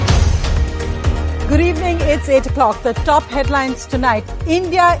Good evening, it's 8 o'clock. The top headlines tonight.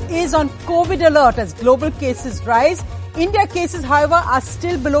 India is on COVID alert as global cases rise. India cases, however, are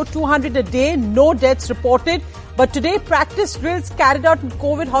still below 200 a day. No deaths reported. But today, practice drills carried out in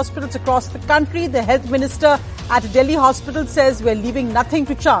COVID hospitals across the country. The health minister at a Delhi hospital says we're leaving nothing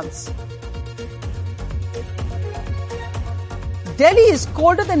to chance. Delhi is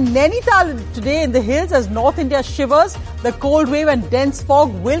colder than Nainital today in the hills as North India shivers. The cold wave and dense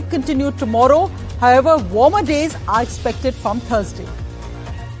fog will continue tomorrow. However, warmer days are expected from Thursday.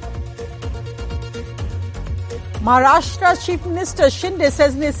 Maharashtra's Chief Minister Shinde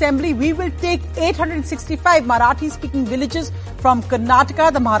says in the Assembly, we will take 865 Marathi-speaking villages from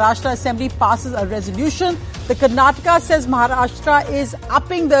Karnataka. The Maharashtra Assembly passes a resolution. The Karnataka says Maharashtra is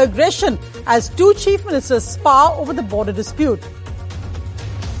upping the aggression as two Chief Ministers spar over the border dispute.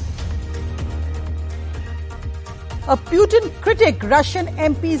 A Putin critic, Russian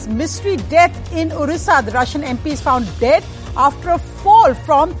MP's mystery death in Orissa. The Russian MP is found dead after a fall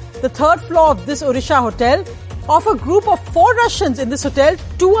from the third floor of this Orissa hotel. Of a group of 4 Russians in this hotel,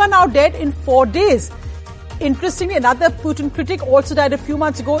 2 are now dead in 4 days. Interestingly, another Putin critic also died a few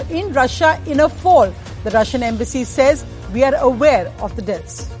months ago in Russia in a fall. The Russian embassy says we are aware of the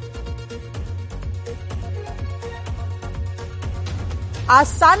deaths. Our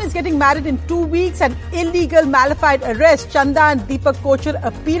son is getting married in 2 weeks. An illegal malified arrest. Chanda and Deepak Kochar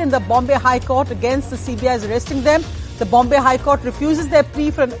appeal in the Bombay High Court against the CBI's arresting them. The Bombay High Court refuses their plea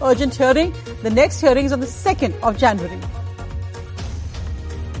for an urgent hearing. The next hearing is on the 2nd of January.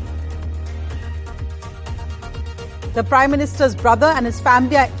 The Prime Minister's brother and his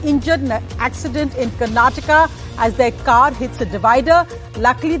family are injured in an accident in Karnataka as their car hits a divider.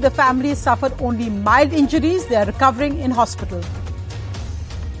 Luckily, the family suffered only mild injuries. They are recovering in hospital.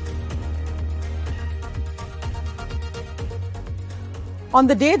 On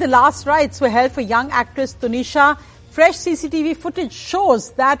the day the last rites were held for young actress Tunisha, fresh CCTV footage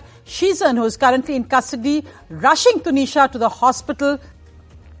shows that Shizan, who is currently in custody, rushing Tunisha to the hospital,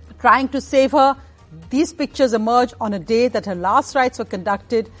 trying to save her. These pictures emerge on a day that her last rites were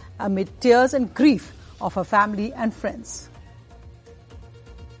conducted amid tears and grief of her family and friends.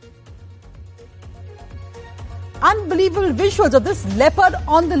 Unbelievable visuals of this leopard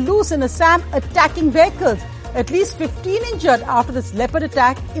on the loose in Assam attacking vehicles. At least 15 injured after this leopard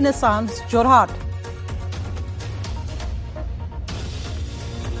attack in Assam's Jorhat.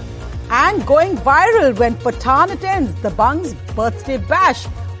 And going viral when Pathan attends the Bang's birthday bash.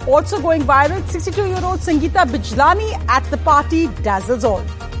 Also going viral, 62-year-old Sangeeta Bijlani at the party dazzles all.